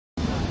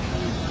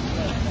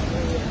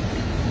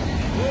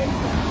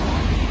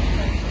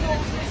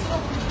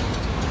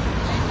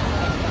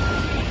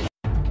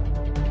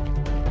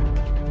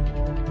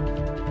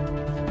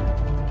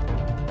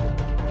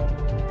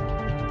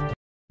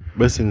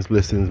Blessings,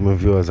 my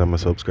viewers and my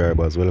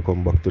subscribers.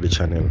 Welcome back to the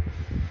channel.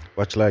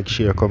 Watch, like,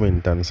 share,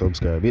 comment, and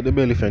subscribe. Hit the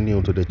bell if you're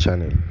new to the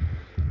channel.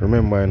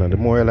 Remember, the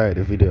more you like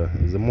the video,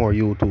 is the more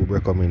YouTube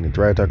recommend it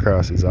right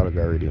across his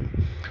algorithm.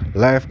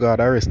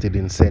 Lifeguard arrested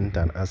in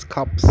Senton as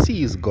cop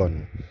seize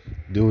gun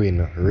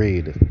during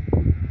raid.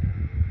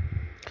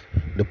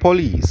 The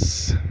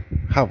police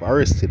have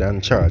arrested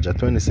and charged a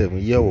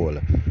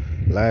 27-year-old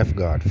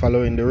lifeguard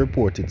following the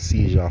reported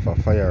seizure of a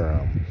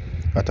firearm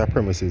at a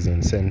premises in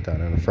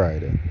Senton on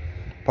Friday.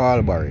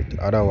 Paul Barrett,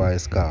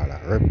 otherwise called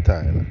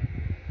Reptile,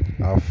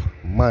 of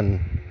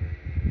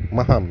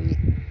Mahami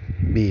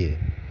Bay,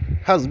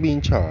 has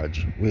been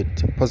charged with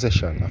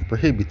possession of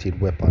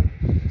prohibited weapon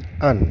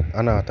and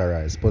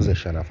unauthorized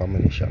possession of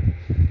ammunition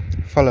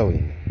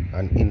following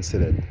an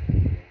incident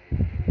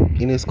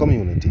in his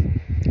community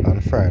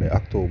on Friday,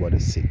 October the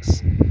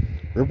 6th.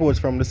 Reports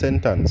from the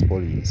Senton's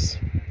police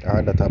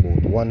are that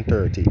about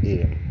 1:30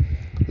 a.m.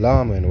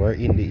 lawmen were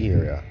in the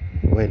area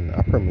when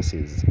a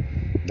premises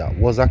that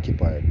was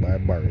occupied by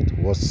Barrett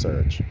was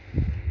searched.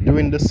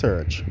 During the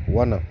search,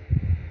 one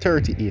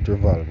 .38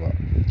 revolver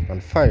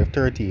and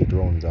 5.38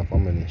 rounds of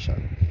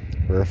ammunition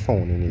were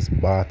found in his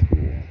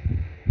bathroom.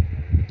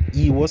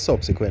 He was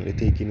subsequently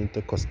taken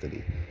into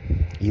custody.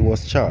 He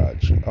was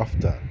charged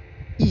after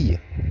he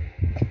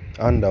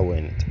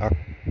underwent a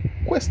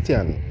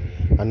question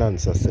and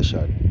answer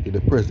session with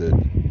the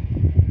president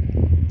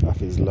of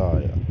his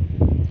lawyer.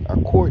 A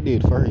court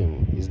date for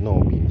him is now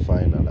being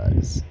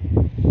finalized.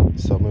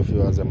 Some of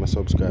you as my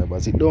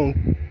subscribers, it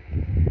don't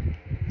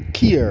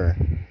care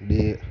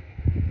the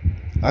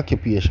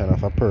occupation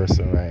of a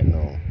person right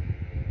now.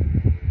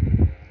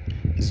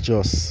 It's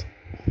just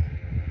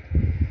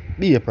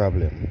be a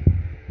problem.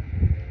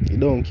 You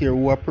don't care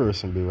who a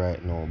person be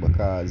right now,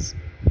 because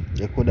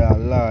you could have a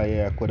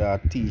lawyer, you could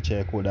have a teacher,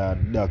 you could have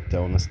a doctor,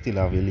 and still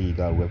have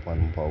illegal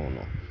weapon power.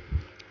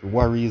 For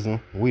what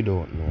reason? We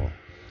don't know.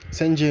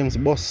 St. James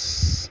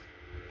bus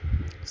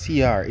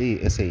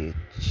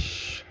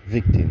CRASH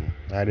victim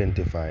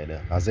identified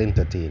as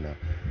entertainer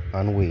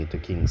on way to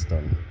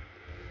Kingston.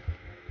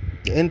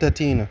 The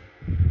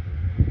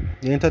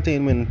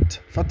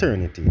entertainment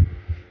fraternity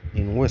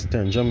in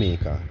Western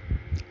Jamaica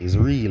is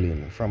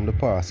reeling from the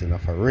passing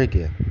of a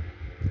reggae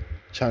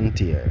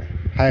chantier,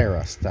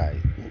 Hyra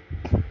Style,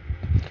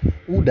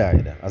 who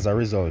died as a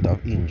result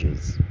of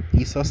injuries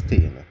he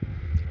sustained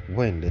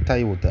when the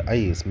Toyota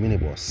Hiace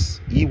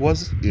minibus he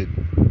was in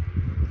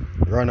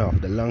ran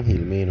off the Long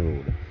Hill Main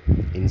Road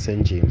in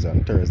St. James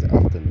on Thursday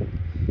afternoon.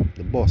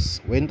 The bus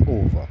went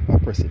over a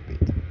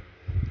precipice.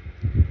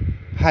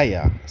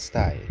 Hyra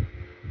Style,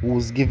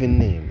 whose given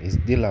name is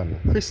Dylan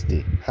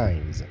Christie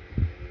Hines,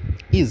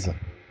 is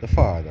the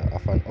father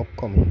of an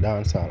upcoming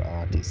dancehall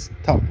artist,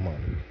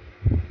 Topman.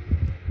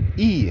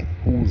 He,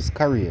 whose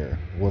career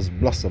was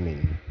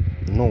blossoming,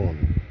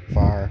 known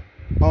for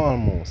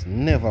almost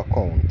never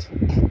count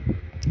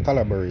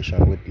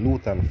collaboration with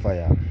Lutan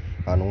Fire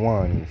and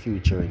Warning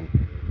featuring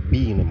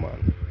Beenie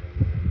Man.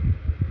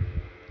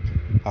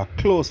 A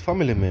close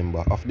family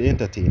member of the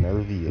entertainer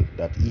revealed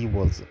that he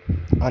was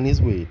on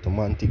his way to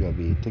Montego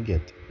Bay to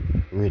get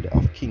rid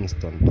of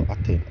Kingston to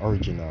attend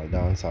original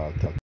dancehall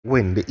talk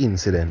when the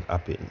incident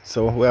happened.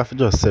 So we have to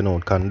just send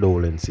out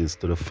condolences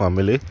to the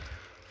family,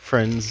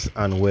 friends,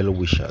 and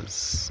well-wishers.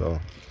 So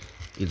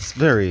it's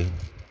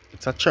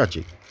a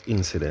tragic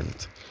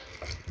incident,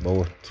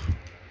 but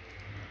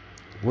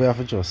we have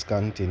to just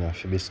continue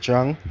to be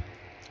strong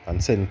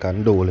and send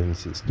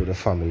condolences to the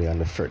family and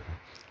the friend.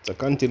 So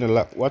continue,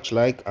 watch,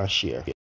 like, and share.